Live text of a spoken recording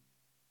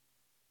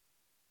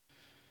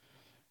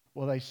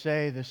Well, they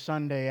say the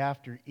Sunday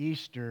after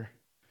Easter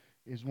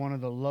is one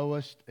of the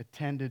lowest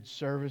attended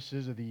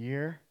services of the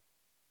year.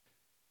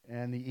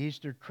 And the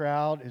Easter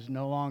crowd is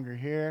no longer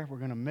here. We're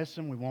going to miss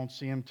them. We won't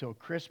see them till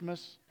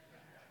Christmas.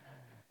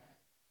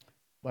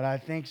 But I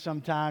think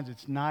sometimes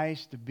it's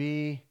nice to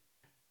be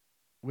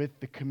with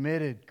the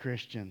committed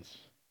Christians.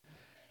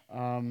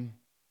 I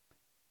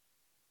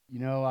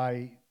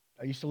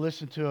used to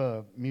listen to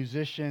a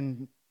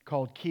musician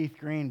called Keith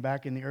Green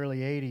back in the early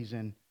 80s,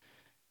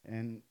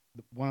 and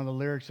one of the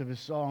lyrics of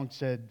his song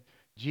said,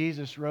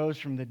 "Jesus rose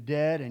from the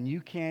dead and you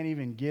can't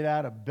even get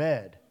out of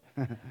bed."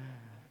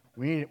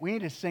 We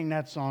need to sing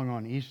that song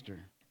on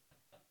Easter.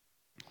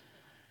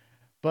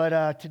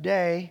 But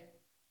today,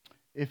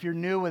 if you're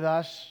new with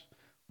us,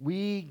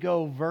 we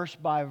go verse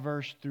by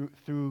verse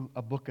through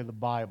a book of the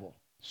Bible.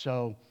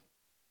 So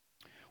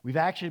we've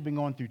actually been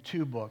going through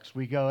two books.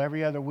 We go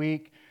every other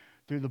week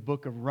through the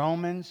book of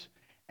Romans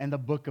and the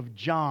book of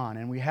John.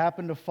 And we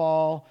happen to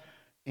fall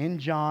in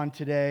John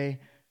today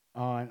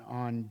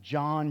on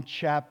John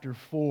chapter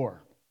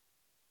 4.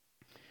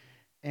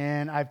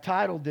 And I've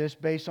titled this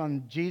based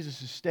on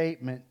Jesus'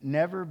 statement,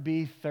 "Never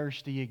be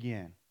thirsty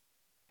again."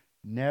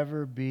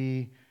 Never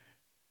be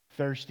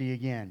thirsty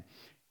again.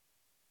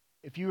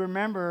 If you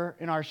remember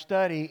in our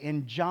study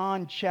in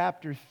John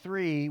chapter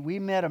 3, we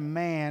met a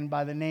man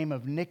by the name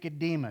of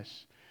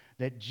Nicodemus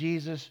that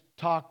Jesus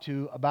talked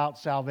to about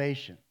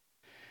salvation.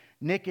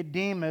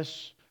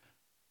 Nicodemus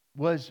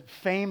was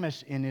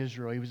famous in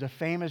Israel. He was a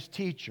famous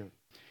teacher.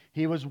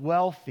 He was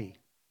wealthy.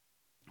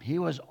 He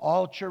was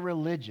ultra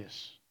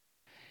religious.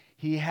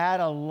 He had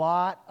a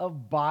lot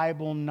of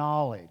Bible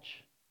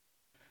knowledge.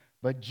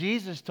 But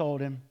Jesus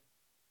told him,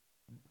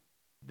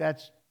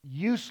 that's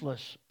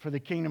useless for the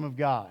kingdom of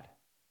God.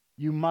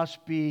 You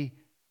must be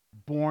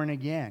born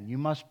again. You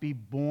must be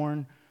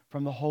born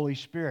from the Holy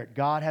Spirit.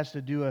 God has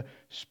to do a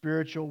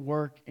spiritual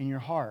work in your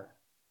heart.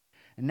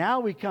 And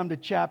now we come to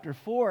chapter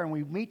 4 and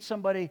we meet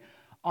somebody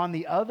on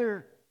the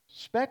other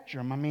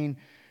spectrum. I mean,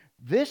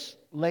 this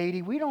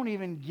lady, we don't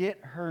even get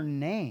her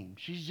name.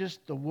 She's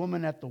just the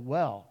woman at the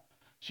well.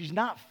 She's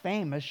not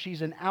famous.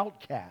 She's an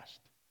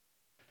outcast.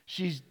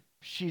 She's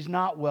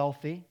not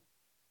wealthy.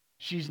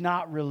 She's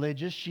not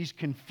religious. She's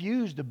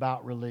confused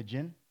about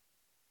religion.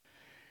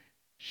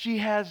 She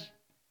has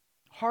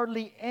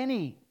hardly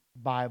any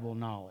Bible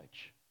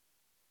knowledge.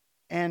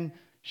 And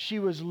she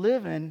was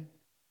living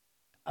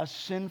a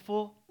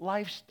sinful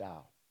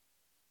lifestyle.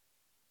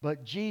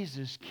 But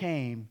Jesus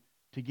came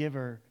to give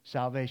her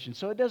salvation.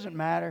 So it doesn't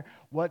matter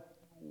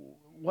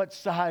what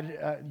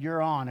side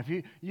you're on. If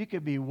you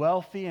could be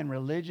wealthy and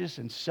religious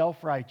and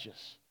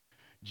self-righteous,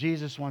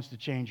 Jesus wants to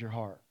change your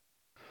heart.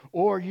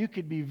 Or you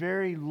could be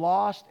very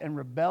lost and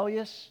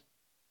rebellious.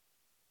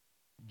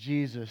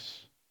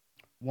 Jesus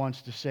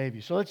wants to save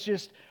you. So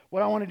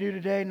what I want to do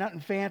today,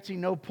 nothing fancy,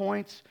 no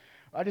points.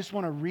 I just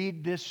want to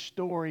read this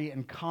story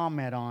and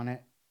comment on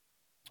it.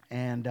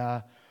 And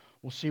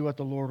we'll see what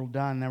the Lord will do.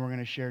 And then we're going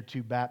to share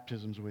 2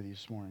 baptisms with you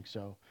this morning.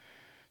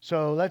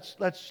 So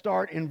let's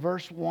start in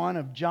verse 1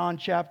 of John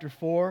chapter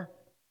 4.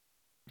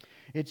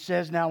 It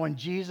says, "Now when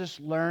Jesus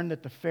learned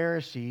that the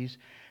Pharisees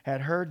had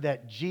heard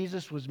that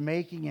Jesus was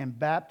making and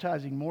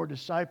baptizing more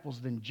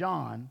disciples than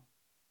John,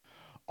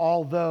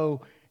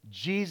 although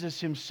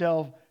Jesus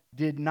himself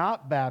did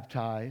not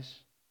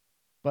baptize,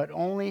 but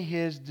only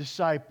his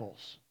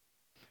disciples."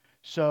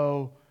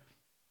 So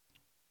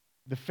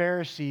the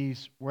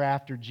Pharisees were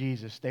after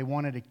Jesus. They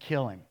wanted to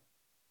kill him.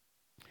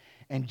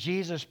 And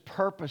Jesus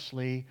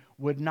purposely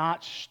would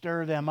not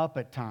stir them up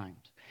at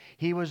times.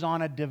 He was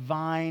on a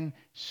divine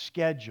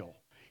schedule.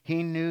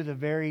 He knew the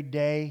very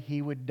day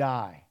he would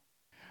die.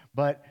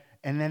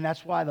 And then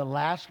that's why the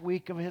last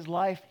week of his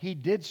life, he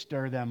did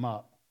stir them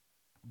up.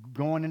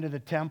 Going into the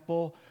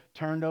temple,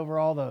 turned over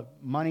all the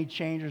money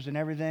changers and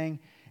everything,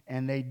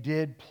 and they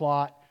did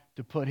plot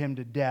to put him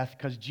to death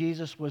because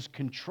Jesus was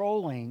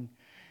controlling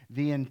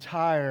the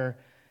entire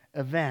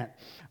event.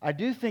 I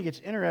do think it's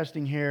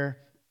interesting here,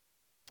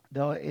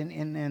 though,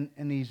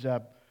 in these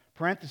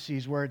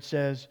parentheses where it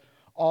says,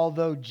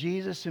 although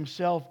Jesus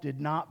himself did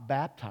not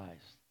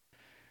baptize.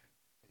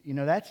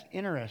 That's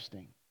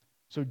interesting.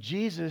 So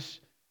Jesus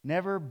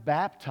never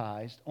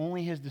baptized,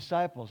 only his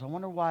disciples. I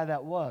wonder why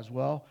that was.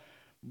 Well,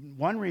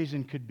 one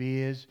reason could be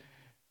is,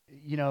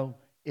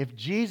 if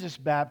Jesus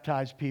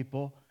baptized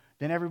people,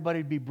 then everybody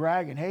would be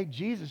bragging, "Hey,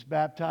 Jesus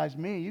baptized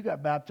me. You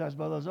got baptized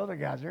by those other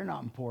guys. They're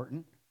not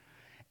important."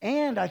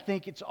 And I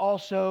think it's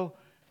also,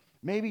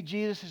 maybe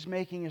Jesus is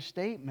making a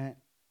statement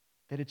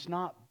that it's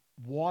not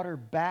water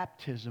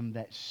baptism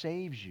that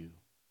saves you,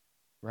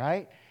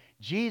 right?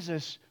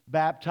 Jesus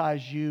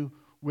baptized you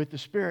with the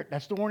Spirit.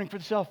 That's the warning for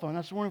the cell phone.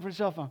 That's the warning for the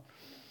cell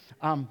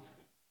phone.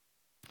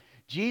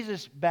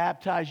 Jesus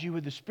baptized you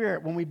with the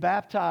Spirit. When we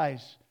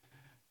baptize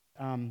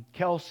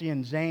Kelsey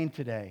and Zane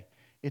today,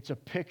 it's a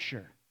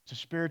picture. It's a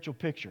spiritual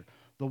picture.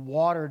 The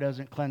water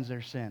doesn't cleanse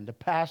their sin. The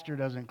pastor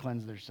doesn't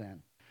cleanse their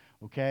sin.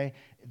 Okay?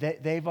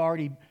 They've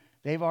already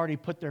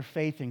put their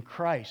faith in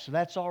Christ. So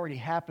that's already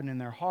happened in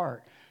their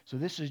heart. So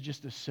this is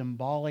just a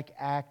symbolic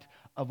act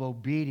of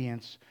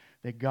obedience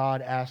that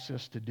God asks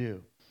us to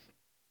do.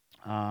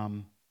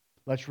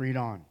 Let's read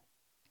on.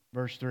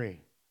 Verse 3.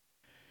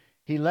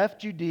 He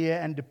left Judea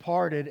and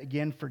departed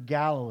again for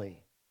Galilee.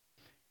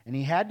 And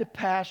he had to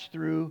pass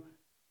through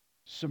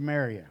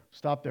Samaria.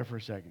 Stop there for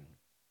a second.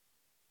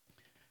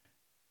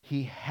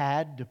 He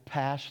had to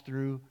pass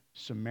through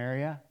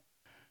Samaria.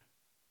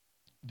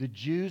 The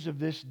Jews of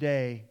this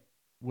day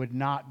would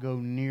not go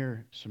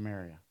near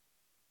Samaria.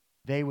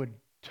 They would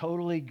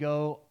totally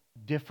go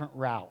different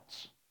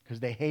routes because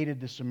they hated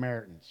the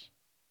Samaritans.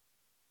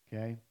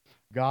 Okay?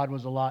 God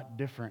was a lot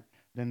different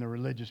than the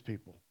religious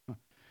people.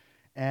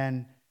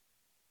 And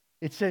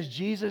it says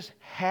Jesus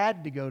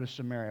had to go to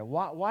Samaria.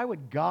 Why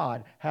would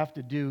God have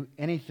to do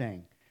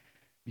anything?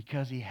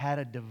 Because he had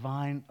a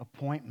divine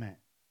appointment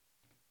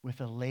with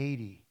a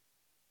lady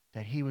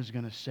that he was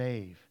going to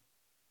save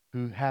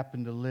who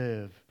happened to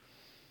live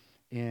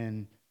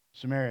in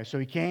Samaria. So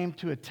he came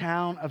to a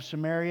town of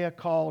Samaria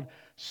called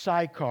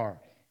Sychar,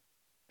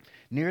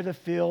 near the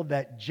field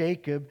that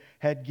Jacob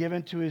had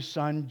given to his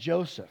son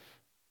Joseph.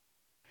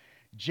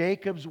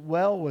 Jacob's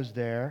well was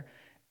there.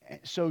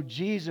 So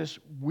Jesus,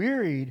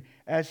 wearied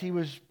as he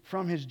was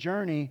from his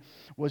journey,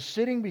 was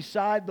sitting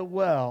beside the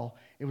well.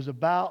 It was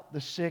about the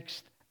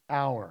 6th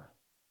hour.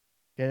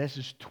 Okay, this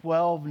is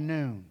 12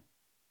 noon.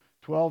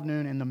 12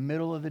 noon in the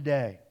middle of the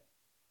day.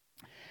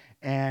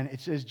 And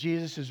it says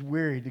Jesus is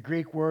weary. The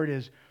Greek word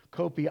is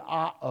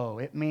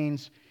kopiao. It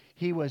means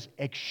he was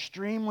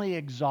extremely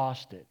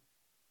exhausted.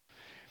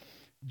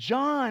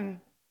 John,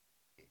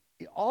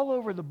 all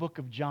over the book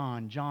of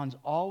John, John's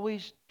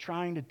always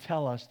trying to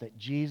tell us that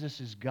Jesus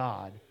is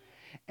God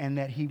and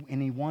that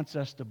he wants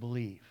us to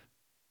believe.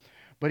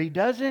 But he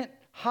doesn't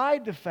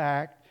hide the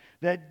fact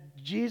that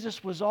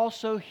Jesus was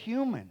also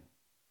human.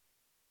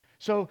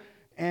 So,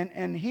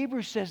 and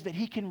Hebrews says that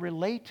he can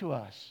relate to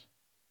us.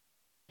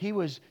 He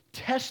was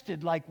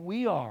tested like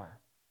we are,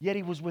 yet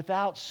he was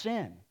without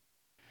sin.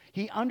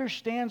 He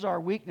understands our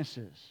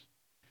weaknesses.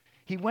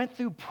 He went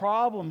through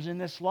problems in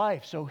this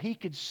life so he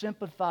could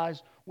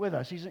sympathize with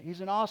us.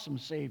 He's an awesome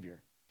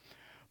Savior.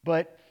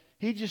 But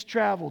he just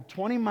traveled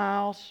 20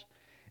 miles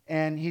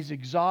and he's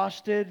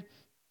exhausted,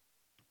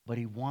 but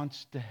he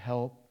wants to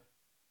help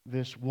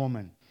this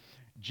woman.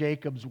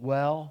 Jacob's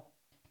well,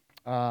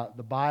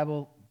 the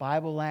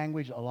Bible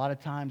language, a lot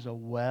of times a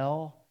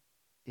well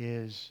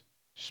is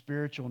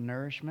spiritual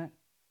nourishment.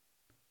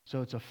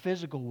 So it's a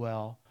physical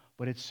well,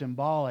 but it's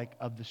symbolic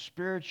of the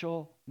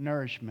spiritual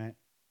nourishment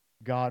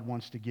God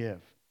wants to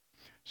give.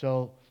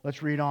 So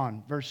let's read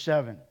on. Verse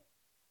 7.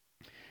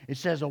 It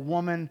says, a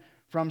woman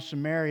from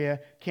Samaria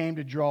came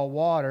to draw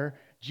water.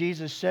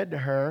 Jesus said to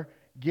her,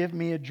 "Give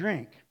me a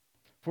drink."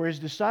 For his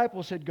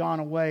disciples had gone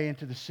away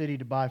into the city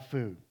to buy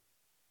food.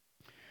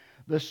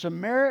 The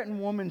Samaritan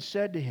woman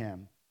said to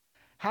him,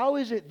 "How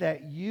is it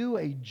that you,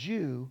 a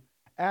Jew,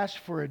 ask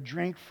for a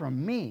drink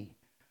from me,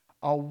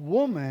 a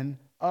woman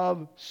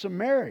of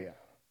Samaria?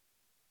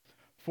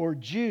 For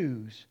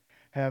Jews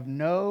have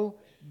no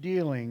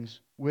dealings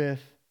with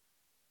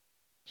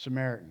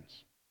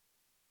Samaritans."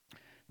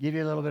 Give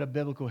you a little bit of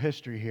biblical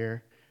history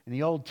here. In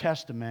the Old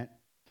Testament,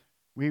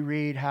 we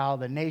read how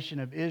the nation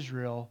of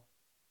Israel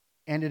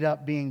ended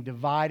up being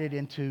divided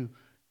into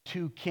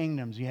two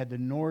kingdoms. You had the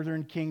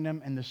northern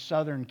kingdom and the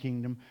southern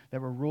kingdom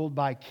that were ruled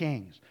by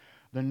kings.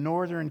 The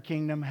northern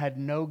kingdom had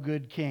no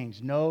good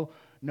kings, no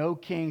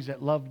kings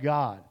that loved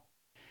God.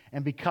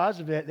 And because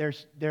of it,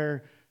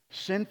 their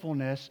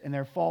sinfulness and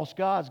their false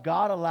gods,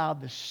 God allowed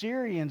the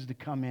Syrians to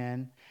come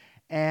in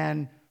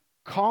and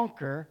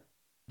conquer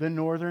the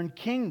northern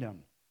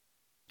kingdom.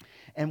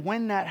 And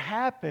when that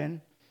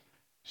happened,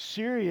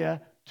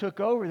 Syria took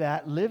over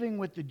that, living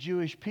with the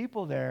Jewish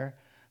people there.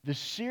 The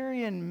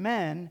Syrian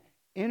men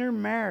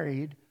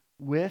intermarried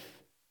with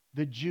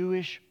the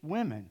Jewish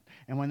women.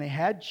 And when they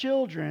had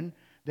children,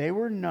 they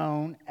were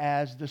known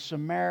as the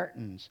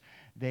Samaritans.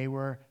 They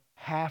were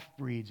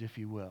half-breeds, if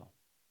you will.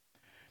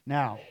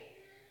 Now,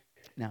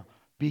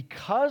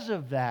 because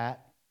of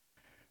that,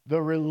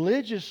 the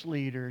religious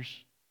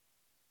leaders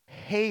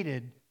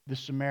hated the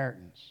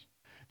Samaritans.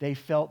 They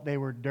felt they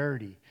were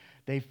dirty.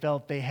 They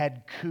felt they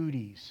had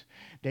cooties.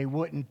 They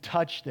wouldn't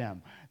touch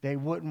them. They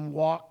wouldn't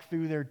walk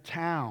through their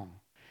town.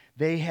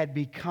 They had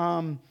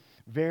become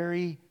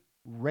very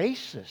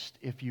racist,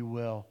 if you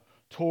will,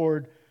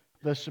 toward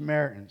the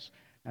Samaritans.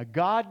 Now,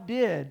 God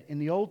did, in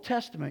the Old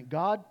Testament,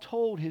 God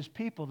told his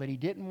people that he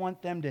didn't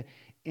want them to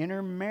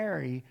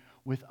intermarry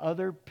with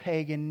other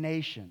pagan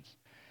nations.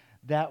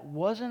 That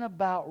wasn't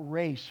about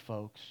race,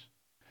 folks.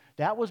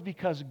 That was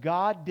because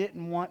God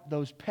didn't want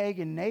those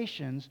pagan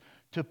nations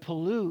to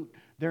pollute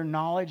their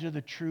knowledge of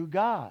the true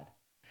God.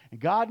 And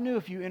God knew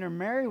if you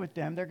intermarry with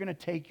them, they're going to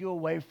take you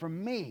away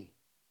from me.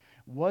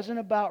 It wasn't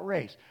about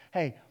race.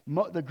 Hey,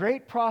 the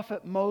great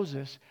prophet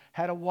Moses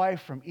had a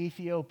wife from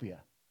Ethiopia.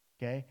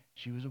 Okay?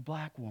 She was a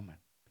black woman,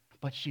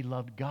 but she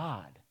loved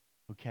God.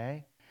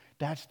 Okay?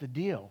 That's the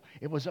deal.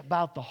 It was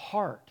about the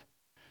heart.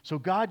 So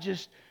God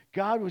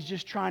was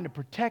just trying to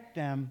protect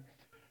them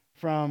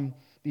from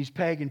these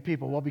pagan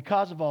people. Well,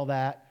 because of all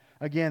that,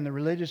 again, the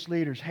religious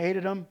leaders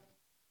hated them,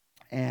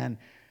 and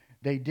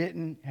they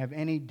didn't have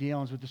any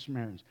dealings with the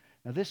Samaritans.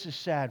 Now, this is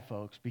sad,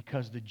 folks,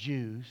 because the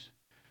Jews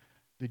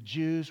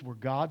were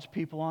God's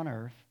people on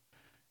earth.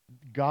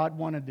 God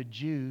wanted the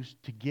Jews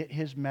to get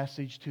his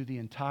message to the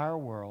entire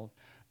world.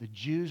 The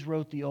Jews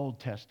wrote the Old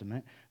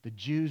Testament. The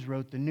Jews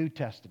wrote the New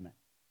Testament,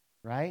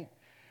 right?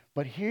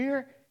 But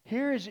here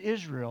is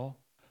Israel,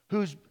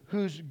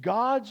 who's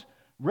God's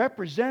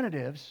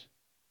representatives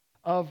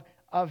of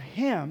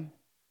him,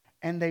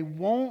 and they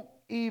won't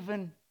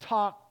even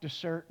talk to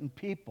certain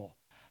people.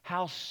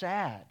 How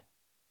sad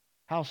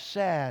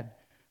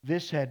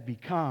this had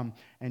become.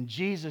 And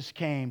Jesus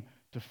came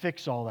to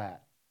fix all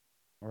that.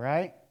 All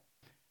right?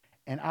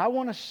 And I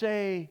want to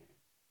say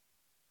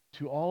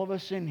to all of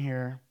us in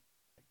here,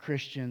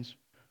 Christians,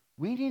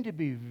 we need to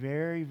be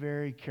very,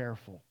 very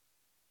careful.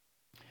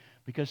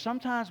 Because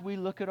sometimes we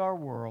look at our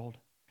world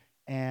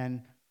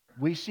and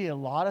we see a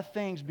lot of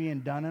things being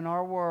done in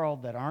our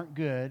world that aren't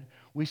good.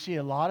 We see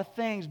a lot of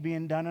things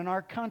being done in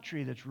our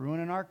country that's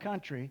ruining our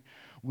country.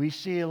 We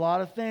see a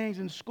lot of things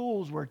in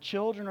schools where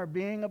children are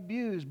being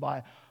abused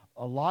by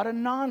a lot of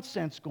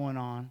nonsense going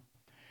on.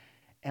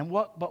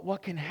 But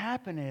what can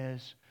happen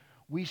is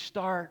we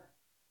start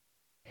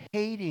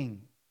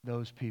hating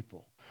those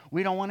people.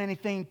 We don't want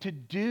anything to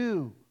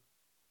do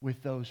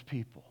with those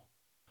people.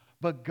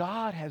 But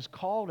God has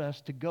called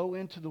us to go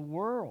into the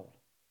world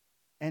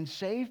and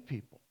save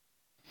people.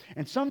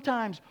 And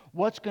sometimes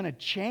what's going to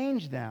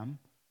change them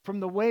from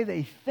the way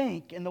they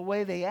think and the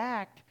way they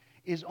act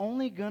is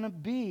only going to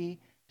be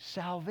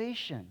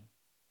salvation.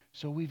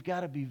 So we've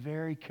got to be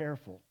very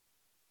careful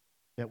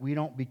that we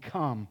don't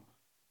become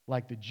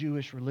like the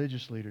Jewish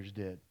religious leaders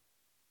did.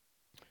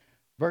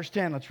 Verse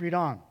 10, let's read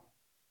on.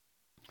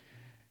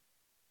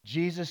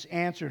 Jesus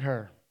answered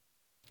her,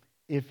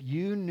 "If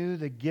you knew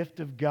the gift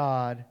of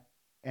God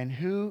and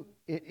who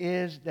it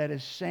is that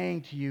is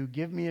saying to you,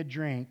 'Give me a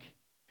drink,'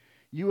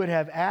 you would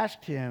have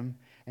asked him,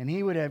 and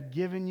he would have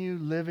given you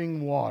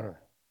living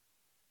water."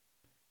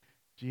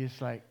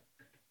 Jesus, like,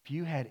 if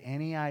you had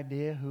any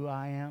idea who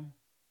I am,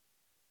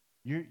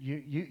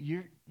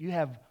 you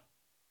have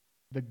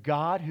the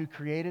God who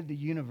created the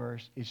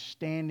universe is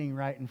standing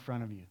right in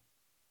front of you.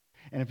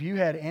 And if you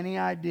had any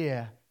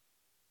idea,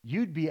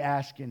 you'd be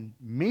asking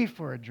me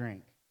for a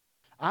drink.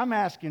 I'm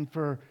asking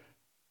for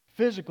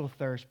physical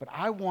thirst, but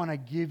I want to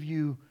give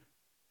you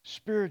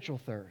spiritual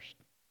thirst.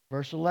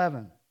 Verse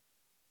 11.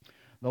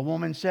 The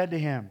woman said to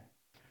him,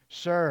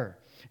 "Sir,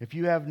 if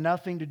you have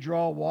nothing to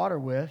draw water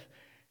with,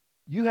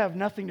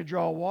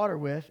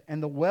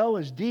 and the well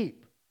is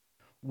deep.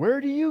 Where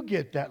do you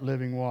get that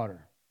living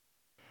water?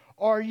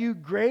 Are you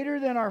greater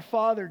than our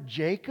father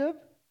Jacob?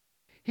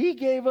 He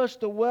gave us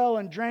the well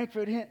and drank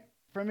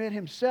from it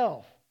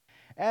himself,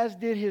 as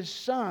did his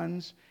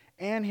sons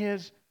and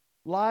his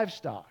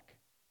livestock."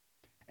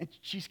 And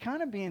she's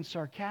kind of being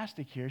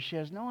sarcastic here. She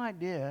has no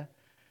idea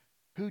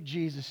who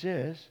Jesus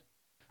is.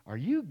 Are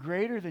you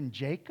greater than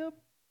Jacob?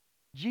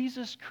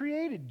 Jesus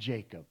created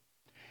Jacob.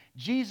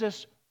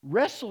 Jesus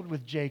wrestled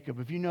with Jacob,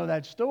 if you know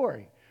that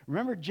story.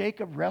 Remember,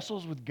 Jacob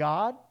wrestles with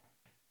God,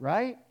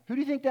 right? Who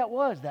do you think that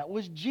was? That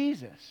was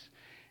Jesus.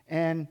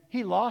 And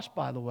he lost,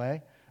 by the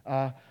way.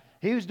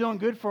 He was doing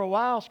good for a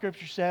while,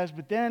 Scripture says,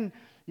 but then,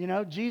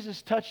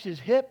 Jesus touched his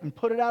hip and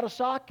put it out of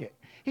socket.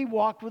 He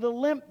walked with a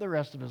limp the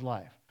rest of his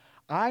life.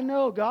 I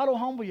know, God will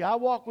humble you. I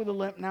walk with a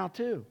limp now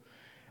too.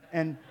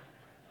 And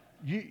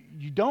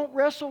you don't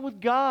wrestle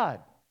with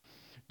God.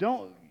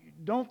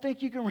 Don't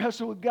think you can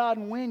wrestle with God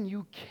and win.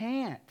 You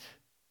can't.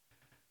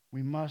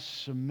 We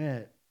must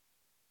submit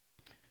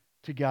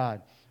to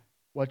God.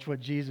 Watch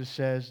what Jesus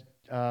says.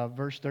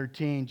 Verse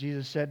 13,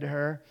 Jesus said to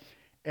her,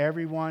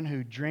 "Everyone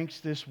who drinks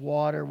this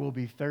water will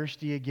be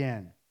thirsty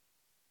again.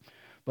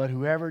 But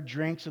whoever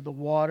drinks of the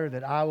water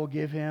that I will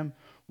give him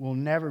will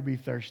never be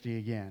thirsty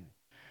again.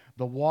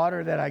 The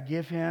water that I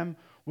give him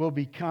will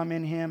become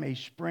in him a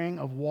spring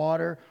of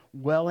water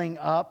welling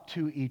up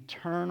to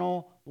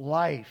eternal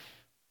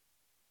life."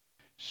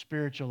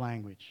 Spiritual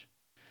language.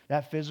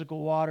 That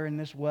physical water in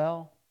this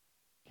well,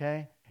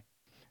 okay?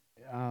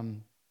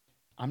 I'm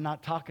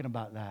not talking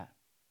about that.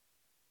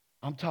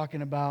 I'm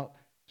talking about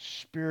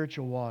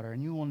spiritual water.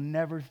 And you will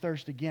never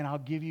thirst again. I'll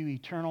give you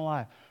eternal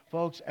life.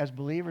 Folks, as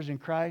believers in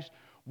Christ,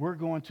 we're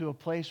going to a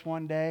place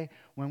one day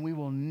when we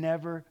will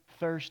never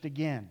thirst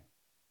again.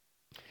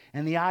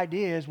 And the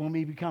idea is when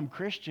we become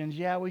Christians,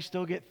 yeah, we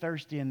still get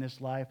thirsty in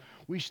this life.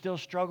 We still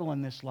struggle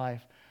in this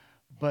life.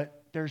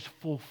 But there's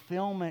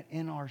fulfillment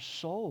in our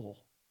soul.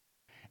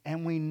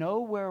 And we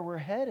know where we're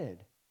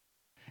headed.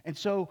 And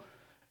so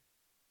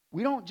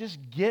we don't just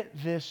get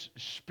this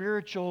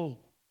spiritual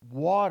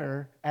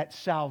water at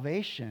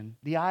salvation.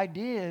 The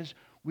idea is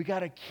we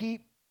got to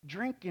keep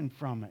drinking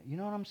from it. You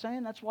know what I'm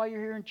saying? That's why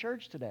you're here in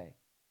church today.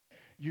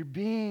 You're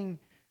being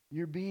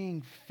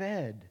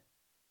fed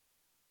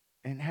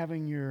and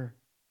having your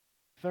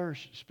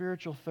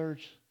spiritual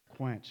thirst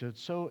quenched. So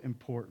it's so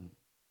important.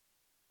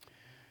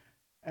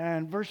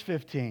 And verse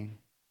 15,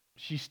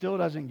 she still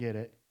doesn't get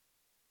it.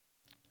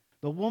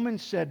 The woman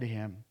said to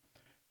him,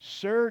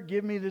 Sir,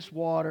 give me this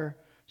water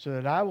so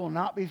that I will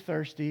not be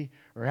thirsty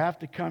or have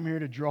to come here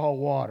to draw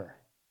water.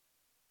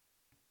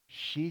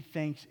 She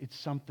thinks it's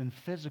something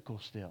physical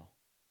still.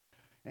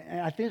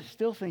 And I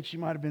still think she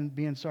might have been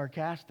being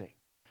sarcastic.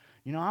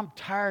 You know, I'm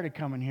tired of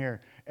coming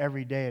here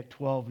every day at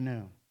 12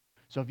 noon.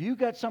 So if you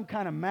got some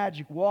kind of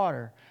magic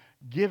water,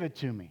 give it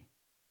to me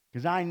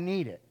because I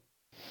need it.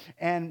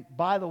 And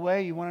by the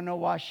way, you want to know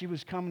why she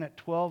was coming at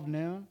 12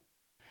 noon?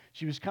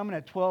 She was coming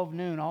at 12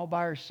 noon all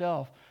by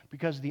herself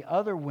because the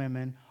other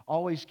women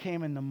always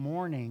came in the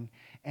morning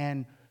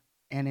and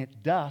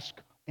at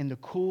dusk in the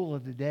cool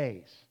of the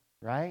days,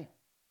 right?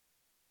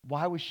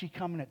 Why was she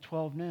coming at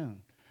 12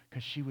 noon?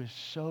 Because she was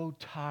so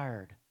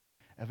tired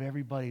of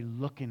everybody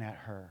looking at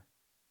her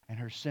and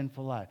her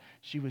sinful life.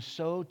 She was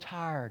so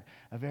tired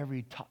of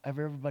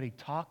everybody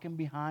talking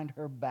behind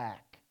her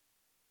back.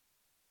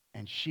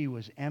 And she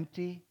was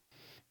empty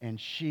and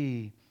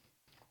she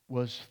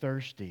was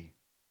thirsty.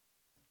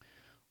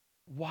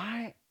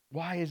 What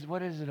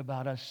is it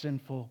about us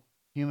sinful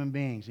human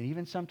beings, and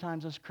even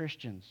sometimes us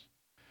Christians?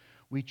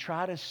 We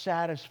try to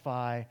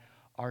satisfy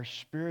our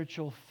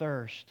spiritual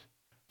thirst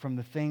from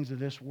the things of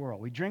this world.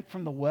 We drink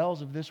from the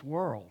wells of this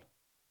world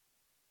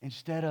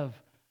instead of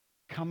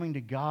coming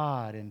to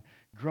God and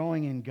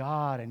growing in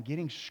God and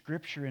getting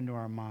Scripture into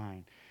our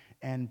mind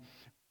and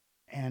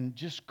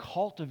just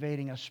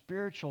cultivating a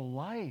spiritual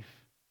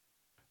life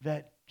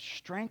that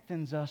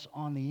strengthens us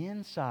on the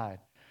inside.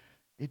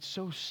 It's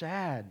so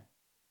sad.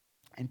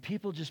 And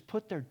people just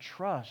put their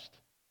trust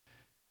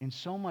in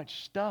so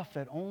much stuff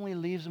that only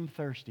leaves them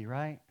thirsty,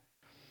 right?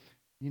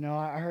 You know,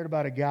 I heard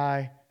about a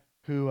guy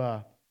who,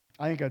 I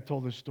think I've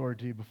told this story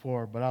to you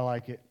before, but I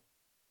like it,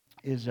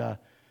 is a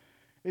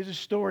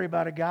story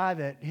about a guy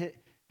that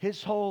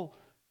his whole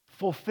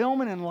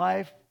fulfillment in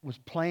life was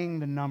playing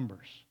the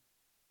numbers.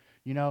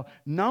 You know,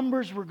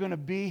 numbers were going to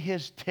be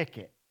his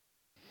ticket.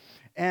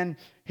 And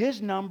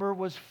his number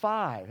was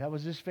 5. That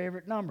was his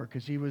favorite number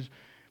because he was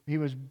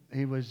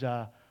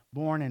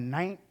born in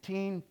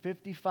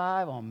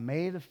 1955 on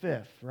May the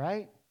 5th,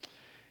 right?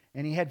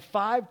 And he had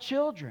 5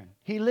 children.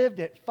 He lived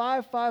at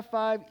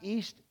 555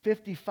 East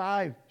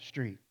 55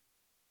 Street.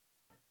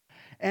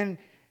 And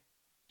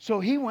so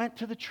he went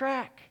to the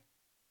track.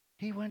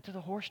 He went to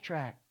the horse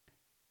track.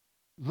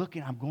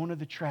 I'm going to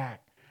the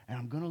track, and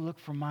I'm going to look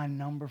for my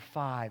number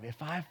 5.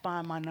 If I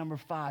find my number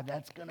 5,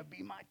 that's going to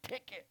be my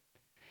ticket.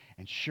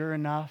 And sure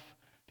enough,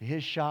 to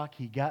his shock,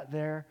 he got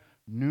there.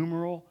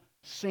 Numeral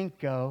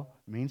cinco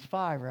means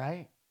 5,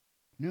 right?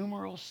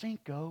 Numeral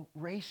cinco,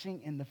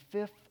 racing in the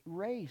 5th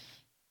race.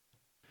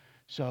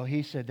 So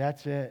he said,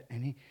 that's it.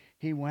 And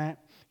he went,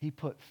 he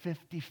put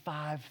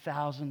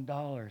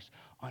 $55,000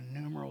 on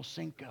numeral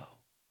cinco.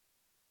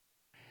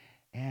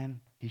 And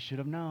he should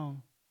have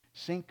known,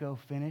 cinco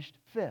finished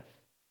 5th,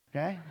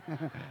 okay?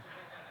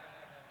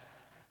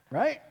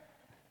 Right?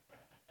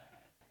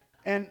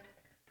 And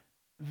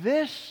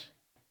this,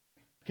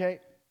 okay,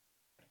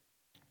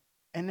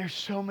 and there's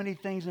so many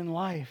things in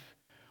life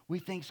we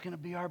think is going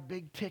to be our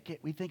big ticket.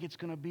 We think it's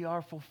going to be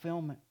our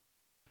fulfillment.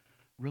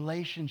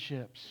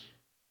 Relationships.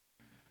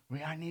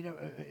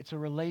 It's a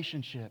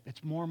relationship.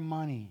 It's more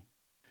money.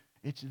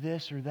 It's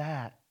this or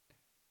that.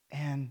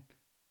 And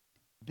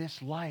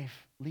this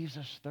life leaves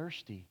us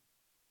thirsty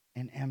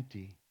and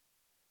empty.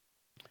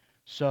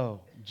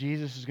 So,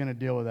 Jesus is going to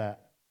deal with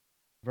that.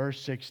 Verse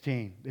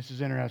 16. This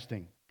is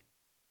interesting.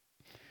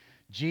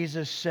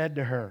 Jesus said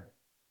to her,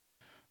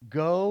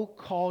 Go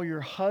call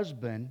your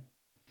husband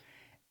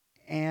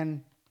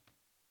and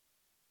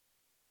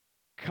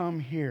come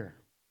here.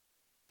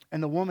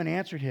 And the woman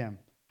answered him,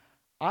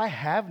 I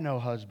have no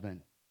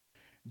husband.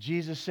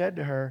 Jesus said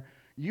to her,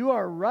 You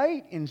are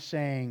right in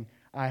saying,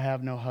 I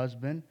have no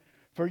husband,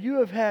 for you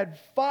have had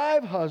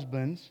 5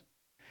 husbands,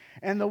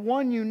 and the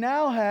one you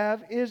now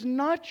have is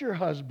not your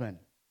husband.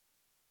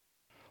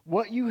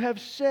 What you have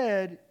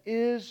said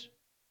is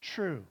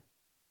true.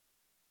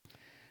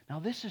 Now,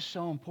 this is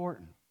so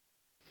important.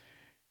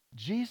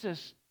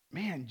 Jesus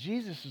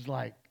is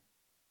like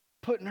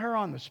putting her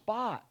on the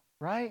spot,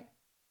 right?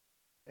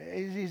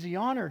 Is he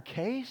on her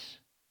case?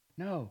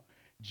 No.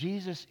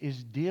 Jesus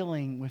is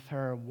dealing with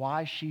her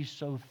why she's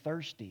so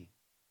thirsty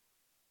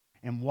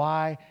and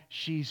why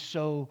she's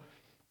so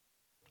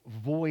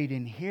void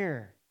in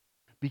here.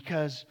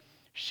 Because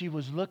she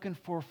was looking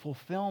for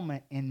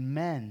fulfillment in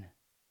men.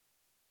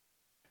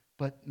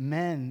 But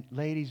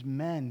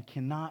men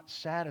cannot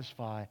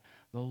satisfy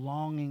the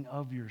longing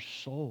of your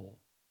soul.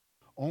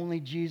 Only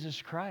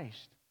Jesus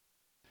Christ.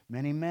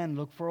 Many men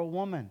look for a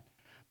woman,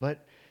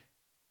 but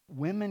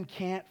women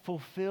can't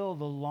fulfill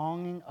the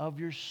longing of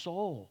your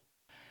soul.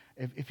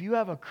 If you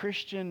have a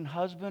Christian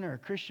husband or a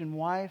Christian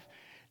wife,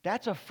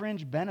 that's a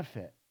fringe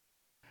benefit.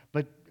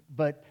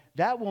 But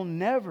that will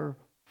never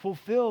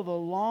fulfill the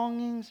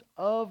longings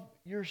of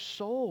your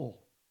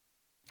soul.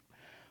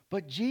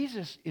 But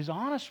Jesus is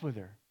honest with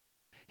her.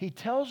 He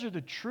tells her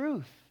the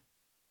truth.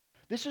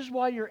 This is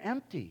why you're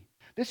empty.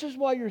 This is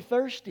why you're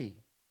thirsty.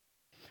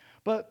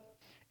 But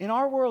in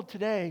our world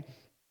today,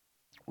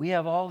 we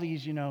have all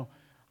these,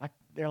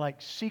 they're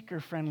like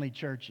seeker-friendly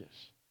churches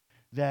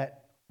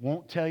that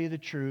won't tell you the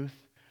truth.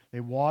 They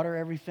water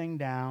everything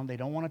down. They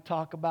don't want to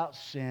talk about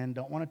sin,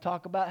 don't want to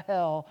talk about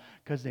hell,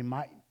 because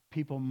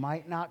people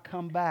might not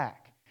come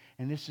back.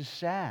 And this is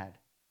sad.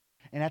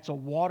 And that's a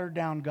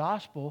watered-down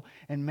gospel,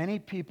 and many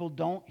people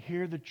don't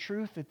hear the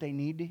truth that they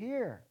need to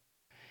hear.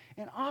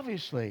 And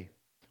obviously,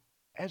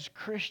 as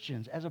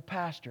Christians, as a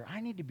pastor,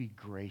 I need to be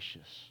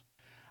gracious.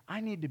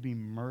 I need to be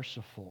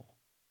merciful.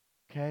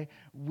 Okay?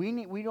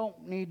 We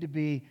don't need to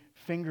be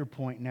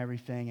finger-pointing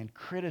everything and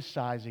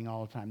criticizing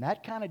all the time.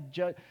 That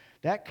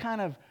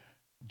kind of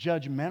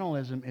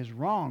judgmentalism is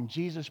wrong.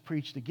 Jesus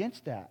preached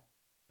against that.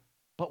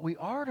 But we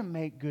are to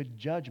make good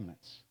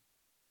judgments.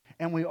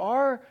 And we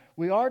are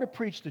to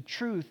preach the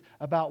truth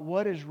about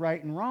what is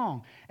right and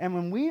wrong. And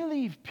when we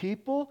leave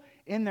people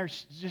in their,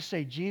 just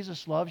say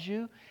Jesus loves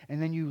you,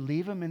 and then you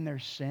leave them in their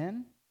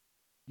sin,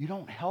 you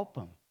don't help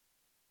them.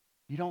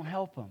 You don't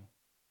help them.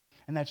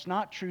 And that's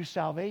not true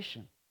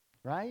salvation,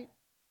 right?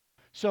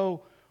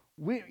 So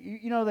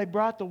they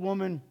brought the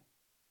woman,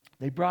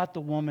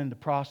 the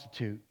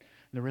prostitute.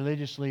 The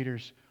religious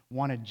leaders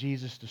wanted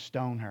Jesus to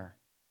stone her.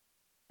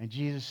 And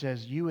Jesus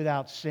says, "You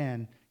without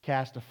sin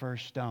cast the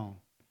first stone."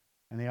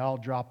 And they all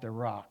dropped their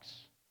rocks.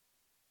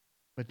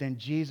 But then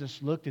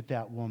Jesus looked at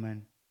that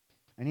woman,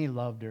 and he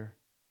loved her.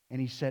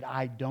 And he said,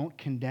 "I don't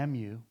condemn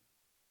you,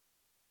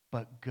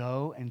 but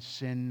go and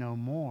sin no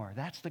more."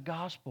 That's the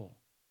gospel.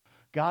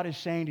 God is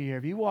saying to you,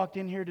 if you walked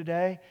in here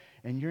today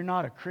and you're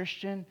not a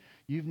Christian,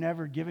 you've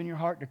never given your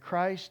heart to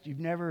Christ, you've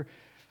never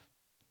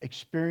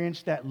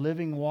experienced that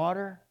living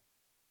water,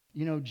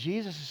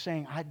 Jesus is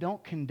saying, I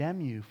don't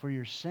condemn you for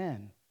your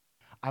sin.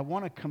 I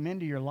want to come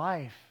into your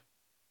life,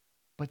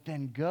 but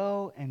then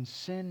go and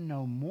sin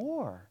no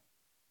more.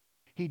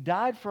 He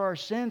died for our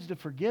sins to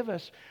forgive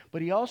us,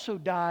 but he also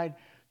died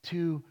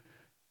to...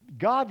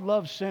 God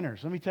loves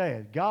sinners. Let me tell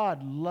you,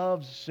 God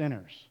loves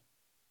sinners,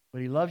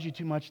 but he loves you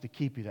too much to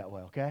keep you that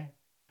way, okay?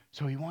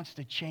 So he wants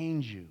to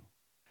change you.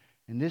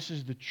 And this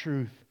is the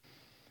truth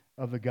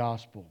of the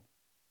gospel.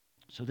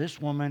 So this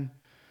woman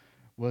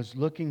was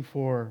looking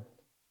for,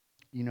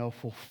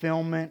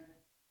 fulfillment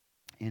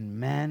in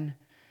men.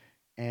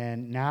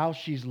 And now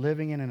she's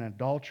living in an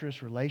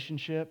adulterous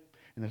relationship.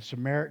 And the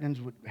Samaritans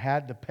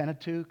had the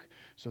Pentateuch,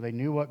 so they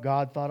knew what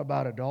God thought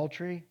about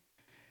adultery.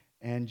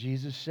 And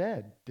Jesus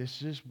said,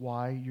 this is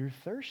why you're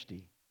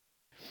thirsty.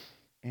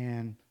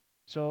 And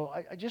so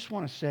I just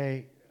want to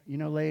say,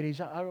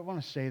 ladies, I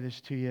want to say this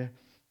to you.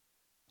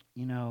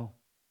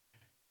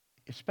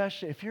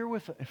 Especially if you're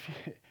with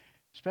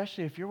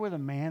a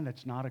man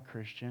that's not a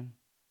Christian,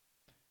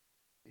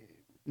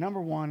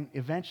 number one,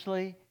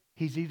 eventually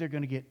he's either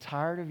going to get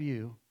tired of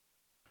you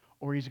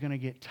or he's going to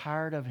get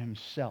tired of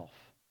himself.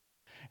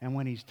 And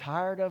when he's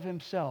tired of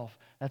himself,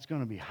 that's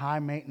going to be high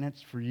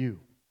maintenance for you.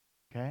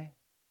 Okay?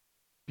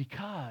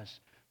 Because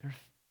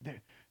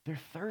they're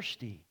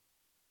thirsty.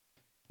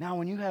 Now,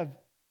 when you have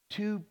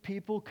two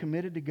people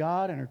committed to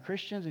God and are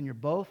Christians and you're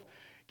both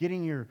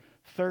getting your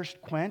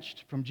thirst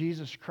quenched from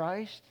Jesus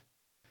Christ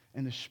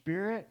and the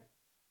Spirit,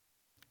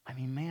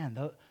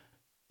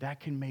 that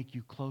can make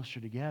you closer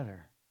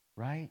together,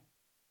 right?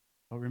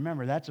 But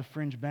remember, that's a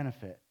fringe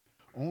benefit.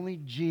 Only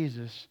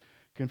Jesus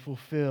can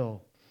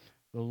fulfill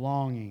the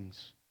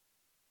longings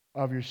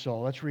of your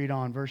soul. Let's read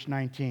on, verse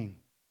 19.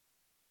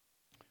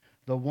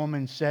 The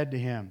woman said to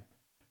him,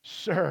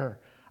 "Sir,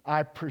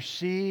 I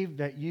perceive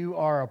that you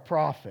are a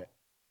prophet."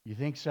 You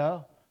think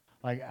so?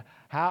 Like,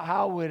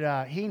 how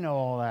would he know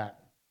all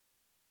that?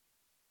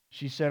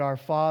 She said, "Our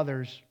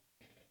fathers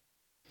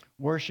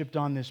worshipped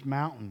on this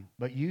mountain,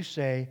 but you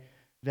say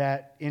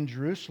that in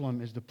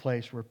Jerusalem is the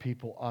place where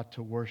people ought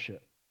to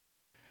worship."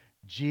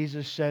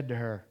 Jesus said to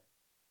her,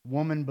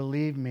 "Woman,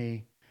 believe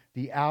me,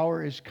 the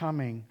hour is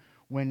coming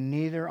when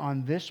neither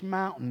on this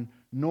mountain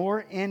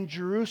nor in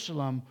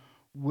Jerusalem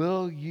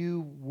will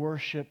you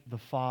worship the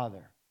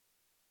Father."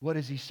 What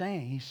is he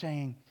saying? He's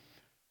saying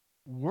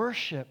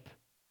worship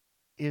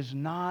is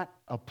not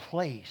a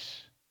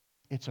place.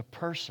 It's a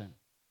person.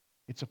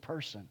 It's a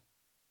person.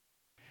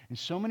 And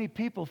so many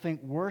people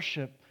think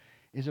worship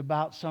is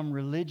about some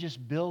religious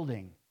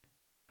building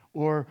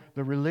or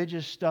the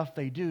religious stuff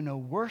they do. No,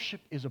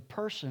 worship is a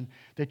person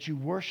that you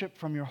worship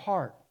from your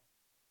heart.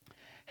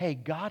 Hey,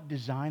 God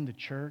designed the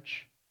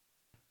church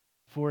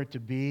for it to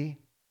be,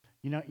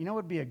 what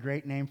would be a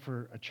great name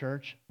for a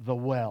church? The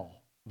Well.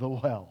 The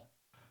Well.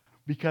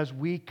 Because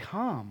we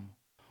come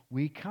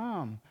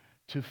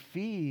to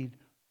feed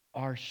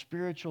our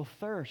spiritual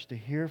thirst, to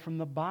hear from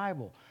the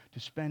Bible, to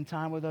spend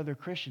time with other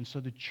Christians. So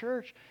the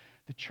church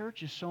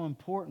is so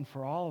important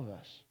for all of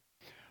us.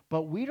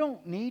 But we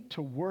don't need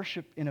to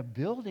worship in a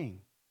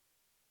building.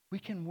 We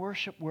can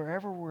worship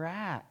wherever we're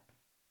at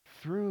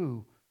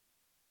through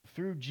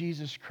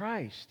Jesus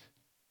Christ.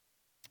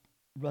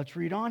 Let's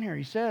read on here.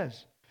 He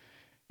says,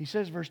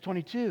 verse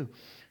 22,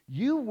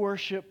 "You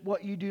worship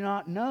what you do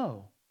not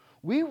know.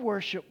 We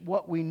worship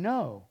what we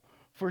know,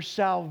 for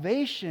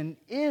salvation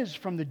is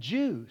from the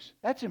Jews."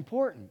 That's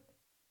important.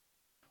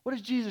 What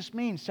does Jesus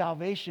mean,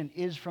 salvation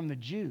is from the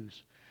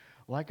Jews?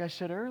 Like I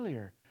said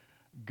earlier,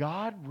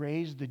 God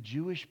raised the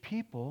Jewish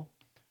people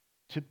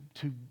to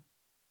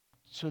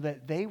so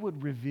that they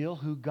would reveal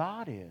who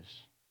God is.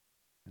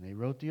 And they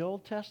wrote the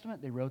Old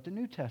Testament, they wrote the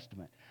New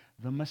Testament.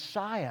 The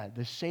Messiah,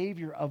 the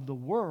Savior of the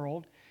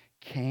world,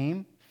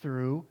 came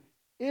through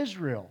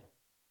Israel.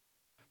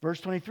 Verse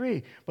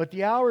 23, but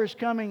the hour is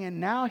coming and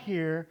now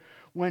here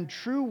when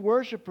true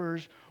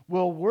worshipers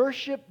will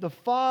worship the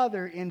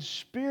Father in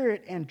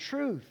spirit and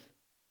truth.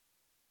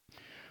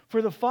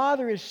 For the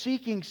Father is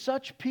seeking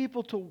such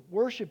people to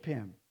worship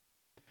Him.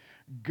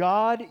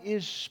 God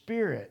is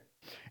spirit,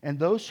 and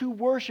those who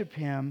worship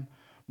Him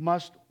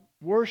must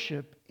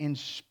worship in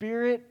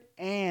spirit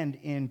and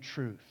in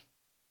truth.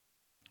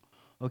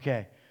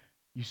 Okay,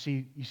 you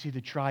see the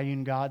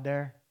triune God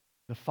there?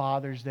 The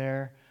Father's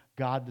there,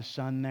 God the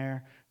Son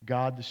there,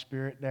 God the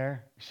Spirit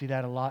there. You see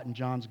that a lot in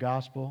John's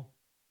Gospel.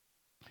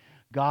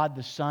 God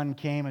the Son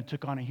came and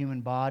took on a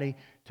human body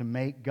to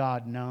make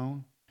God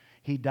known.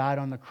 He died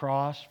on the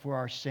cross for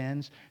our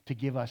sins to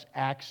give us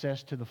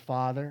access to the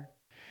Father.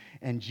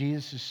 And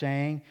Jesus is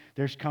saying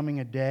there's coming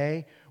a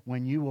day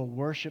when you will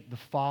worship the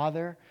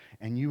Father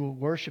and you will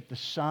worship the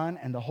Son,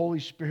 and the Holy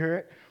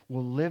Spirit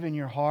will live in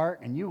your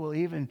heart, and you will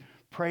even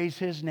praise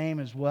His name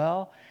as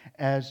well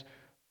as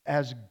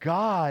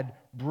God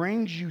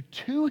brings you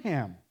to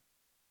Him.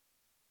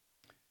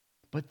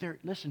 But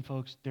listen,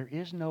 folks, there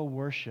is no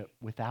worship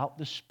without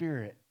the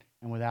Spirit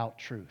and without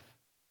truth.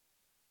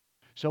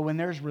 So when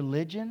there's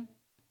religion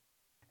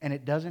and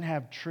it doesn't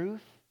have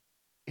truth,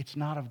 it's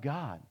not of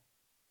God.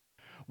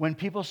 When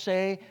people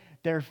say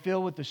they're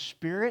filled with the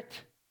Spirit,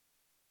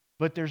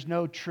 but there's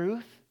no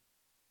truth,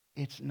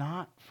 it's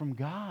not from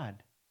God.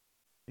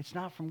 It's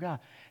not from God.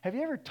 Have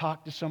you ever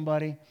talked to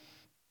somebody,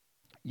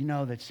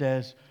 that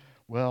says,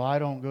 well, I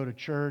don't go to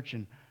church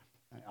and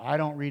I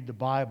don't read the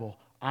Bible.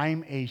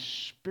 I'm a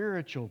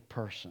spiritual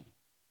person.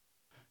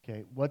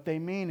 Okay, what they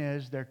mean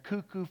is they're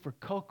cuckoo for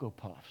Cocoa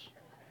Puffs.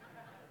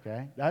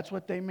 Okay, that's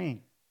what they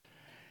mean.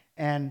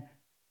 And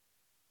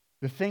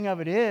the thing of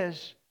it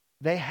is,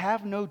 they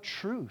have no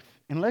truth.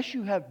 Unless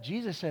you have,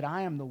 Jesus said,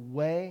 I am the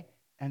way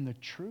and the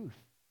truth.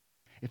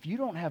 If you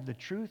don't have the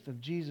truth of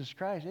Jesus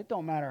Christ, it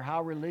don't matter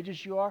how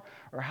religious you are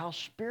or how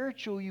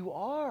spiritual you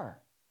are.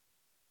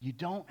 You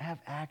don't have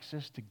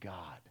access to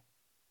God.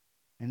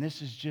 And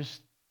this is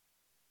just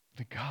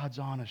the God's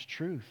honest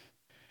truth.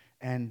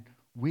 And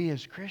we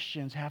as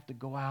Christians have to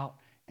go out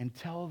and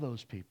tell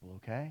those people,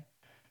 okay?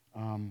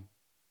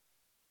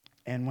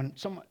 And when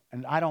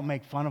and I don't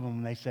make fun of them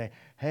when they say,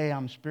 hey,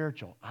 I'm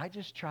spiritual. I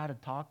just try to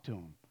talk to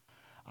them.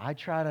 I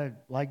try to,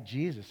 like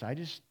Jesus, I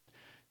just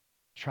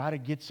try to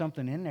get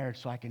something in there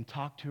so I can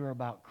talk to her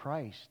about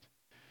Christ.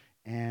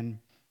 And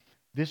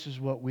this is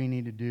what we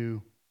need to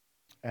do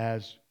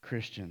as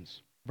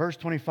Christians. Verse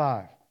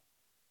 25.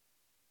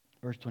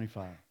 Verse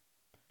 25.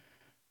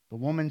 The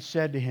woman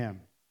said to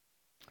him,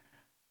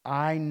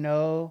 I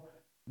know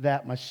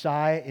that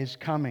Messiah is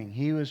coming.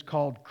 He was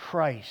called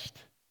Christ,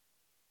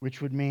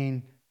 which would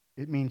mean,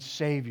 it means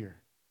Savior.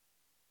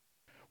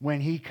 When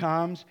He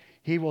comes,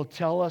 He will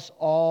tell us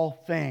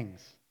all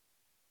things.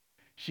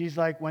 She's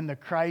like, when the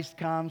Christ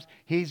comes,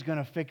 He's going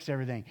to fix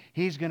everything.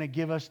 He's going to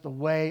give us the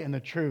way and the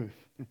truth.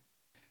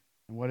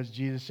 And what does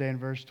Jesus say in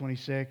verse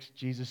 26?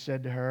 Jesus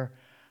said to her,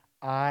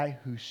 I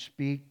who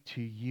speak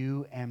to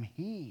you am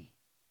He.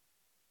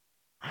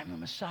 I'm the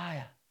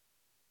Messiah.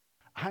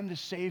 I'm the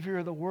Savior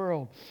of the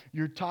world.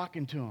 You're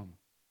talking to Him.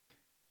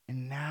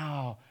 And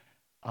now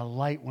a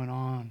light went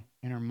on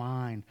in her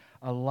mind.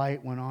 A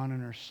light went on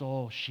in her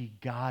soul. She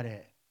got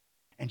it.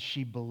 And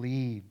she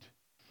believed.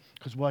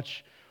 Because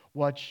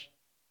watch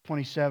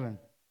 27.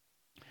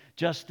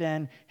 Just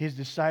then His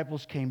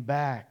disciples came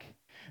back.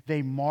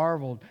 They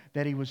marveled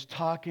that He was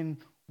talking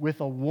with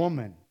a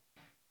woman.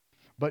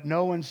 But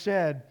no one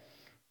said,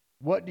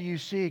 what do you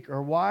seek?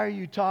 Or why are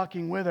you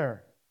talking with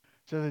her?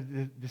 So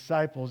the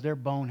disciples, they're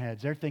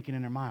boneheads. They're thinking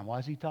in their mind, why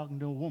is He talking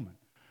to a woman?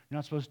 You're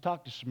not supposed to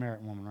talk to a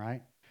Samaritan woman,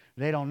 right?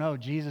 They don't know.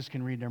 Jesus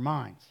can read their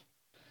minds.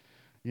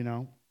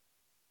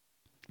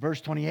 Verse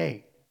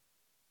 28.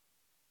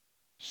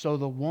 So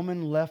the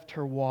woman left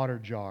her water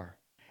jar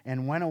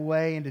and went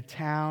away into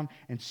town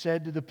and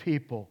said to the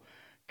people,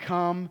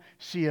 come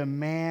see a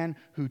man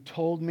who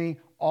told me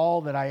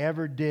all that I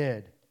ever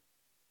did.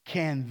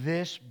 Can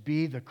this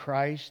be the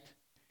Christ?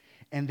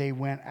 And they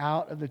went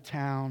out of the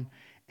town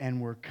and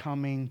were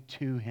coming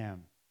to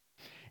Him.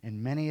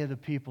 And many of the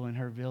people in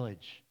her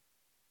village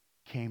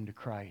came to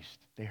Christ.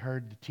 They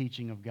heard the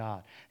teaching of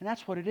God. And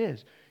that's what it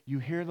is. You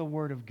hear the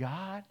word of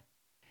God,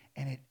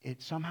 and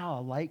it somehow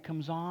a light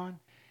comes on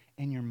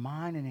in your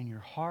mind and in your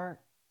heart,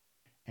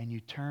 and you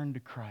turn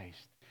to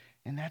Christ.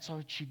 And that's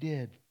what she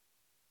did.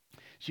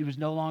 She was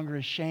no longer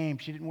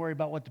ashamed. She didn't worry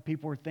about what the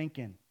people were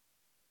thinking.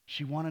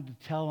 She wanted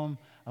to tell them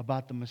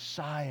about the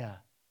Messiah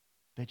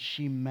that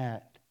she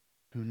met,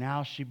 who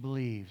now she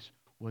believes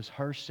was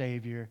her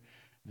Savior,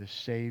 the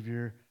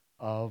Savior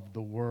of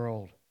the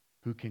world,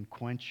 who can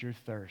quench your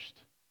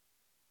thirst.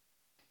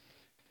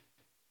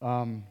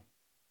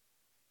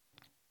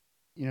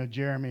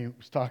 Jeremy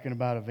was talking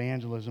about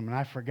evangelism, and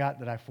I forgot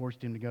that I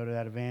forced him to go to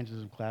that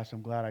evangelism class.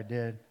 I'm glad I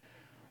did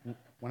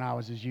when I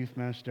was his youth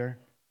minister.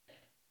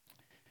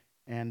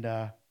 And,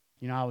 I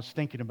was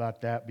thinking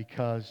about that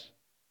because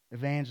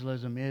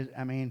evangelism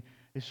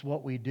it's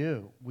what we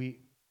do.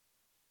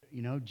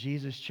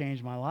 Jesus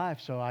changed my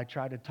life, so I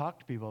tried to talk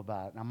to people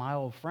about it. Now, my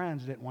old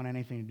friends didn't want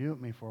anything to do with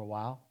me for a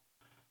while,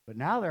 but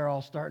now they're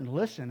all starting to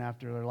listen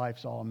after their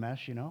life's all a mess.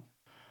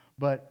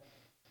 But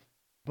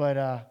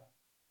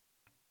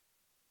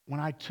when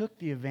I took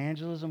the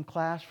evangelism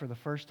class for the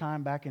first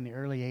time back in the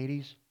early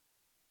 80s,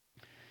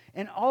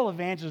 and all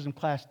evangelism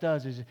class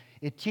does is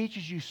it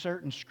teaches you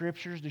certain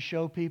scriptures to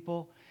show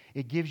people.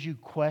 It gives you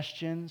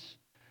questions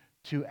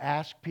to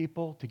ask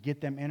people to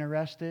get them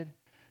interested.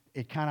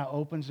 It kind of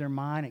opens their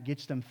mind. It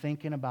gets them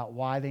thinking about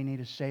why they need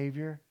a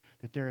Savior,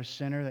 that they're a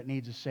sinner that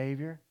needs a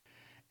Savior.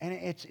 And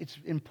it's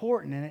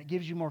important, and it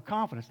gives you more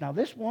confidence. Now,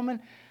 this woman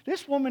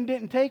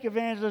didn't take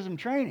evangelism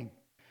training.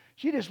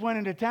 She just went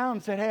into town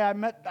and said, hey, I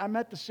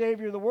met the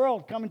Savior of the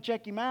world. Come and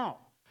check him out.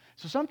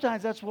 So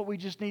sometimes that's what we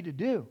just need to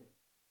do.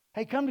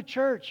 Hey, come to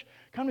church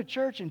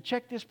and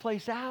check this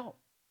place out.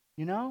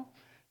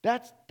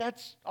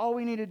 That's all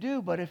we need to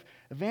do. But if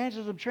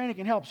evangelism training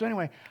can help. So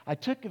anyway, I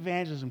took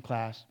evangelism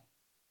class,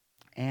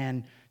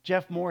 and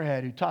Jeff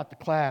Moorhead, who taught the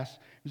class,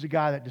 who's a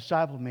guy that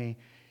discipled me,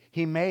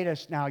 he made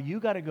us, now you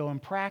got to go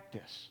and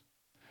practice.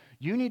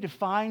 You need to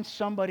find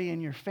somebody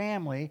in your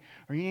family,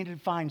 or you need to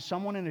find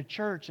someone in a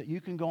church that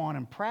you can go on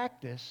and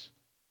practice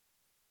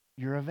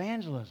your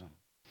evangelism.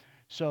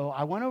 So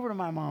I went over to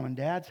my mom and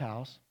dad's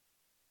house,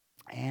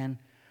 and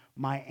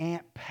my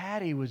Aunt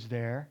Patty was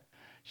there.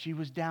 She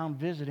was down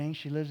visiting.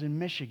 She lives in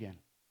Michigan.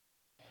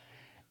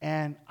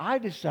 And I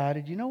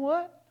decided, you know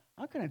what?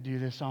 I'm going to do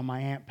this on my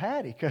Aunt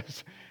Patty,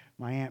 because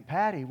my Aunt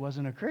Patty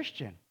wasn't a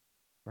Christian,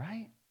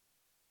 right?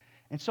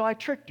 And so I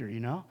tricked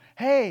her,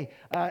 Hey,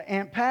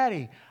 Aunt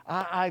Patty,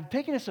 I've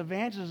taken this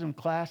evangelism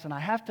class, and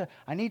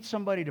I need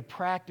somebody to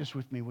practice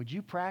with me. Would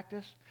you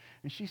practice?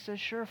 And she says,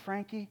 sure,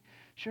 Frankie,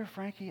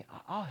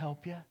 I'll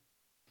help you.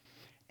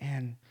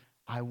 And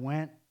I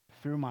went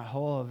through my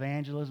whole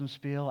evangelism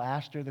spiel,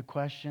 asked her the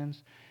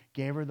questions,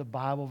 gave her the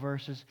Bible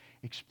verses,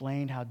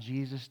 explained how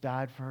Jesus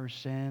died for her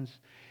sins,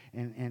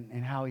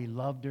 and how he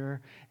loved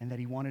her, and that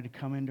he wanted to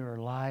come into her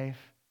life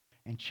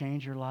and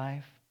change her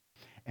life.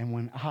 And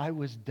when I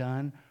was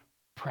done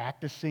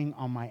practicing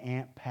on my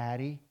Aunt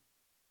Patty,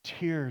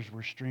 tears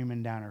were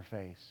streaming down her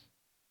face.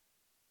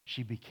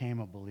 She became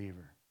a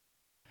believer.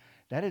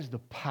 That is the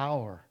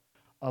power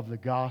of the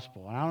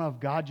gospel. And I don't know if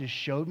God just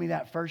showed me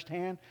that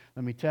firsthand.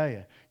 Let me tell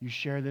you, you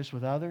share this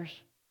with others,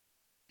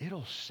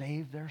 it'll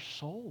save their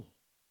soul.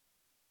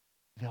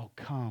 They'll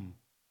come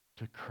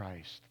to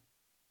Christ.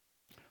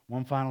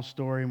 One final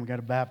story, and we got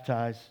to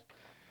baptize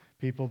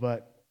people.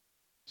 But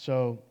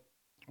so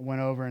I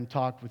went over and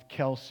talked with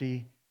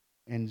Kelsey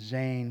and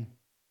Zane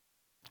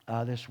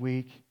this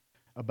week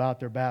about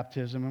their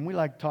baptism. And we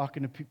like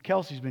talking to people.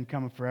 Kelsey's been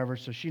coming forever,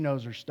 so she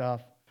knows her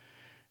stuff.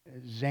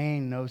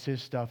 Zane knows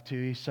his stuff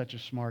too. He's such a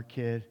smart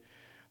kid.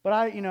 But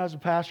I, as a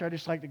pastor, I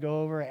just like to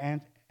go over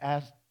and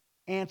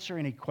answer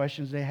any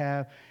questions they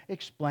have,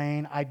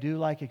 explain. I do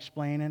like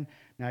explaining.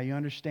 Now, you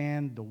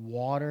understand the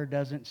water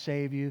doesn't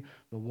save you.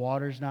 The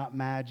water's not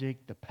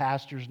magic. The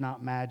pastor's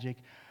not magic.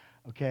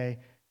 Okay?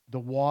 The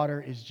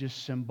water is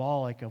just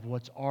symbolic of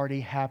what's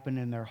already happened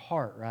in their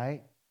heart,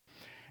 right?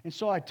 And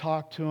so I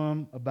talked to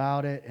him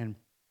about it, and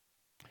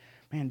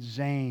man,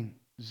 Zane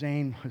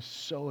was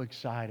so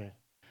excited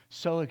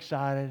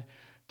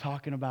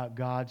talking about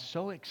God,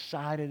 so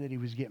excited that he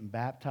was getting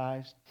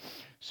baptized.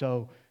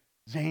 So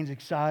Zane's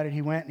excited.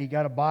 He went and he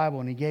got a Bible,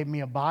 and he gave me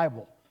a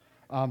Bible.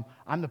 I'm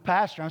the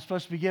pastor. I'm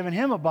supposed to be giving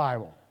him a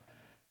Bible.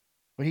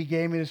 But he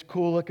gave me this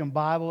cool-looking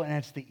Bible, and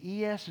it's the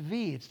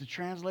ESV. It's the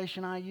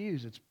translation I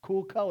use. It's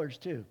cool colors,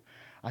 too.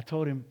 I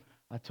told him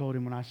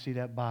when I see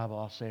that Bible,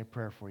 I'll say a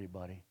prayer for you,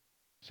 buddy.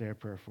 Say a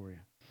prayer for you.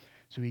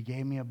 So he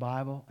gave me a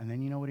Bible, and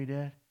then you know what he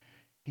did?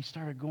 He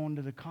started going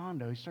to the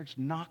condo. He starts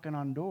knocking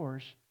on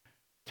doors,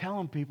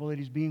 telling people that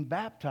he's being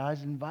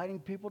baptized, inviting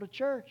people to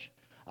church.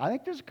 I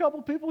think there's a couple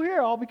people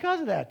here all because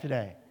of that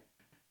today.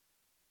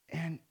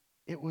 And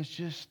it was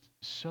just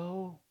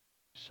so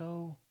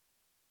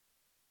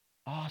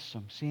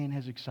awesome seeing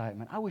his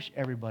excitement. I wish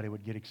everybody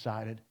would get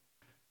excited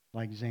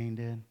like Zane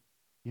did.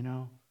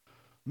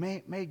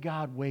 May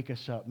God wake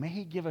us up. May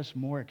he give us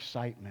more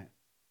excitement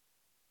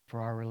for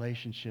our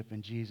relationship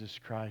in Jesus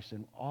Christ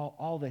and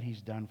all that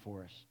he's done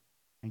for us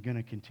and going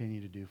to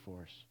continue to do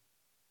for us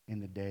in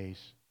the days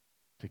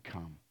to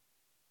come.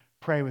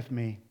 Pray with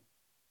me,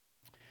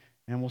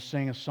 and we'll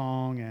sing a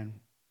song, and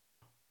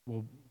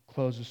we'll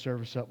close the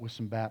service up with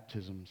some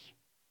baptisms.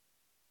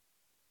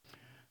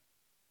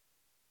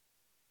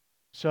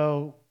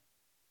 So,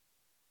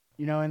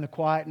 in the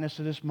quietness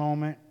of this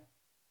moment,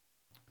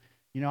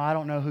 I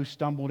don't know who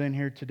stumbled in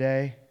here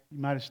today. You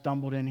might have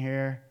stumbled in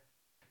here.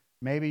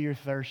 Maybe you're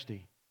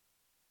thirsty.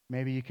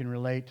 Maybe you can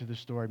relate to the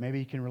story. Maybe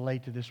you can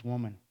relate to this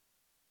woman.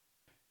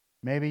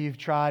 Maybe you've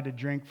tried to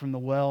drink from the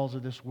wells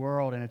of this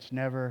world, and it's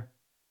never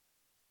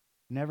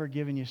never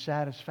given you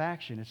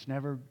satisfaction. It's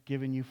never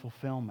given you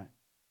fulfillment.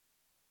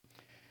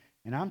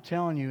 And I'm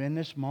telling you, in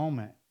this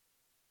moment,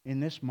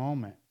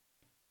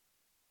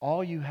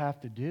 all you have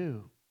to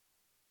do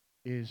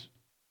is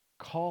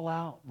call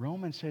out.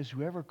 Romans says,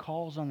 whoever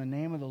calls on the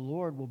name of the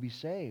Lord will be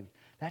saved.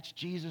 That's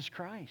Jesus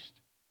Christ.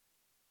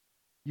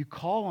 You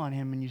call on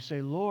Him and you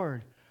say,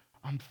 Lord,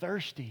 I'm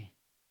thirsty.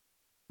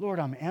 Lord,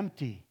 I'm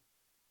empty.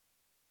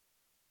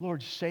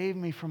 Lord, save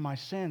me from my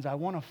sins. I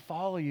want to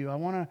follow you. I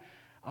want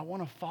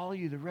to follow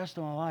you the rest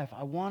of my life.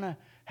 I want to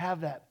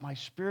have my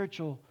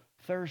spiritual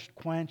thirst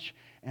quench,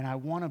 and I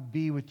want to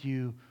be with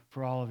you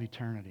for all of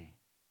eternity.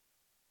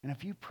 And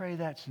if you pray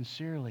that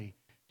sincerely,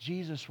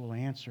 Jesus will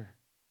answer,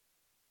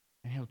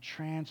 and He'll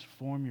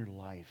transform your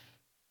life.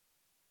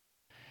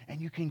 And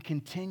you can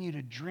continue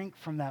to drink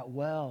from that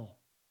well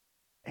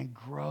and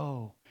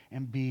grow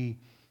and be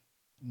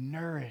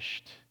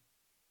nourished,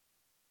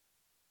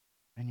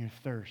 and your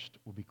thirst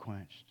will be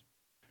quenched.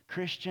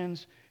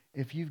 Christians,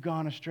 if you've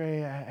gone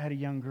astray, I had a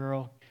young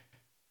girl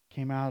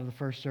came out of the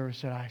first service,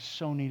 said, I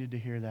so needed to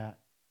hear that.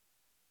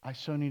 I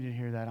so needed to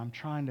hear that. I'm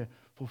trying to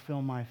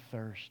fulfill my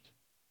thirst.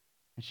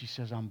 And she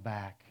says, I'm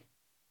back.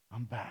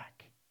 I'm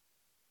back.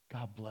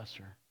 God bless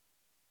her.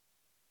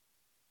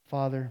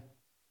 Father,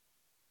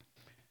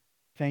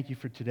 thank you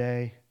for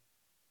today.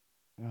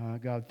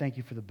 God, thank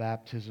you for the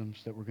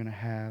baptisms that we're going to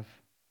have.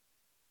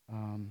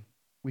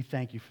 We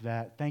thank you for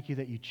that. Thank you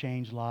that you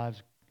change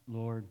lives,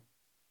 Lord.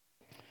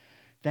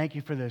 Thank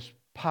you for this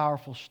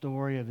powerful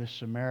story of this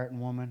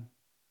Samaritan woman.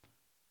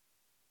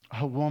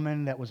 A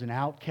woman that was an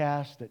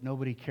outcast that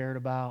nobody cared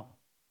about.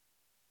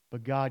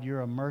 But God,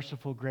 you're a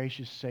merciful,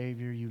 gracious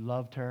Savior. You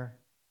loved her.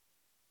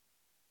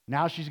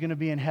 Now she's going to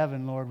be in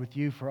heaven, Lord, with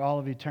you for all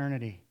of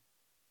eternity.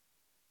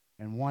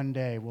 And one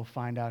day we'll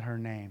find out her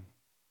name.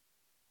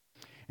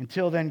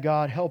 Until then,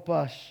 God, help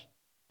us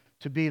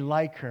to be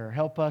like her.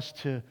 Help us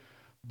to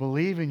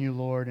believe in you,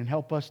 Lord, and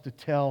help us to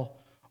tell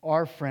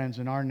our friends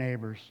and our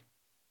neighbors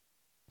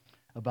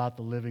about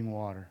the living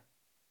water.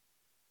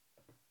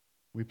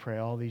 We pray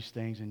all these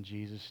things in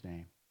Jesus'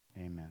 name.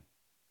 Amen.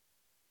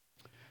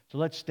 So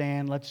let's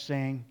stand, let's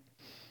sing,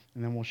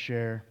 and then we'll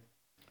share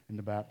in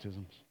the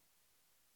baptisms.